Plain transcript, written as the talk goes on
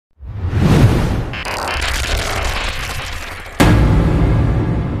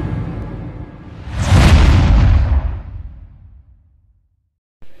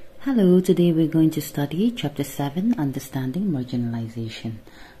Hello, today we're going to study Chapter 7, Understanding Marginalization.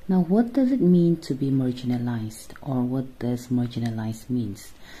 Now, what does it mean to be marginalized, or what does marginalized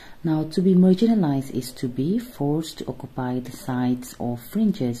means? Now, to be marginalized is to be forced to occupy the sides or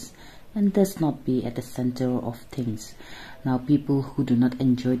fringes and thus not be at the center of things. Now, people who do not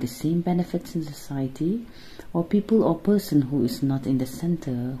enjoy the same benefits in society, or people or person who is not in the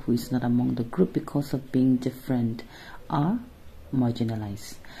center, who is not among the group because of being different, are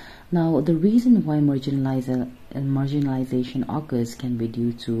marginalized. Now, the reason why marginalization occurs can be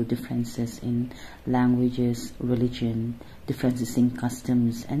due to differences in languages, religion, differences in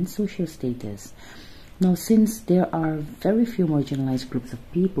customs, and social status. Now, since there are very few marginalized groups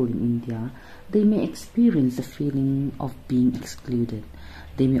of people in India, they may experience the feeling of being excluded.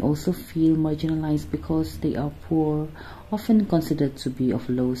 They may also feel marginalized because they are poor, often considered to be of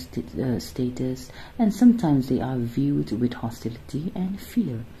low status, and sometimes they are viewed with hostility and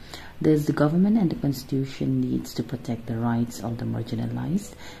fear. Thus, the government and the constitution needs to protect the rights of the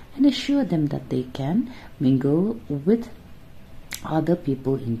marginalized and assure them that they can mingle with other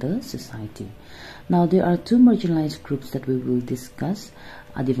people in the society. Now, there are two marginalized groups that we will discuss,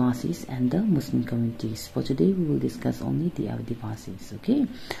 Adivasis and the Muslim communities. For today, we will discuss only the Adivasis, okay?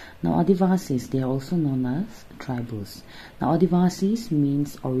 Now, Adivasis, they are also known as tribals. Now, Adivasis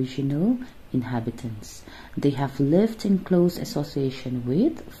means original inhabitants. They have lived in close association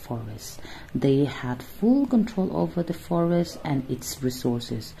with forests. They had full control over the forest and its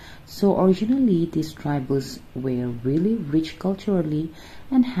resources. So originally these tribals were really rich culturally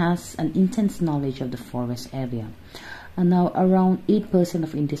and has an intense knowledge of the forest area. And now around 8%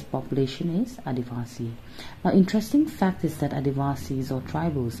 of India's population is Adivasi. Now, interesting fact is that Adivasis or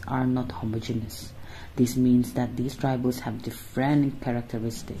tribals are not homogeneous. This means that these tribals have different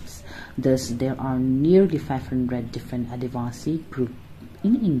characteristics. Thus, there are nearly 500 different Adivasi groups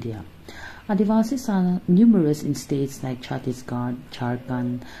in India. Adivasis are numerous in states like Chhattisgarh,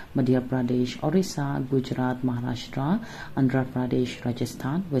 Jharkhand, Madhya Pradesh, Orissa, Gujarat, Maharashtra, Andhra Pradesh,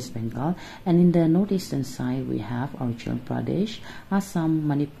 Rajasthan, West Bengal, and in the northeastern side we have Arunachal Pradesh, Assam,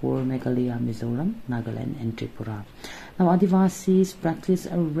 Manipur, Meghalaya, Mizoram, Nagaland, and Tripura. Now, Adivasis practice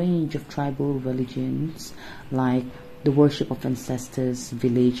a range of tribal religions like the worship of ancestors,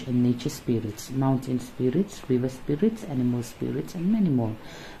 village and nature spirits, mountain spirits, river spirits, animal spirits, and many more.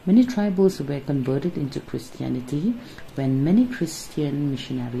 Many tribals were converted into Christianity when many Christian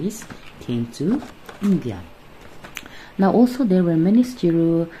missionaries came to India. Now, also there were many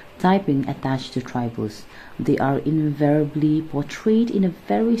stereotyping attached to tribals. They are invariably portrayed in a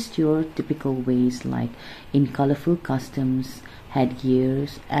very stereotypical ways, like in colorful costumes,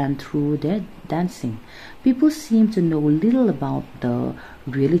 headgears, and through their dancing. People seem to know little about the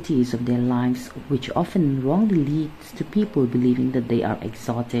realities of their lives, which often wrongly leads to people believing that they are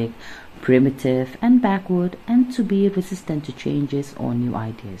exotic, primitive, and backward, and to be resistant to changes or new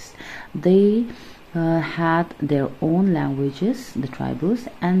ideas. They had their own languages, the tribals,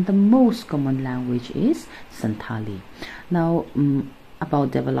 and the most common language is Santali. Now,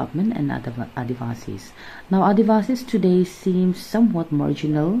 about development and Adivasis. Now, Adivasis today seem somewhat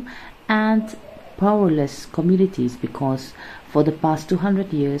marginal and powerless communities because for the past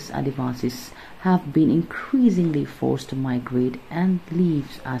 200 years, Adivasis have been increasingly forced to migrate and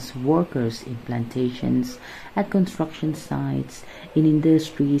live as workers in plantations, at construction sites, in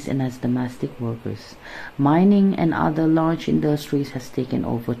industries, and as domestic workers. Mining and other large industries has taken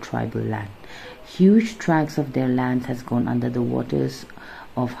over tribal land. Huge tracts of their land has gone under the waters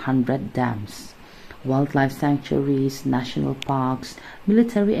of 100 dams. Wildlife sanctuaries, national parks,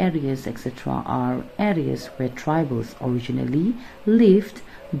 military areas, etc. are areas where tribals originally lived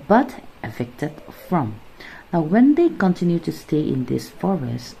but evicted from. Now, when they continue to stay in this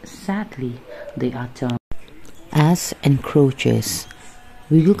forest, sadly, they are termed as encroachers.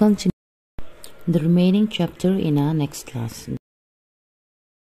 We will continue the remaining chapter in our next class.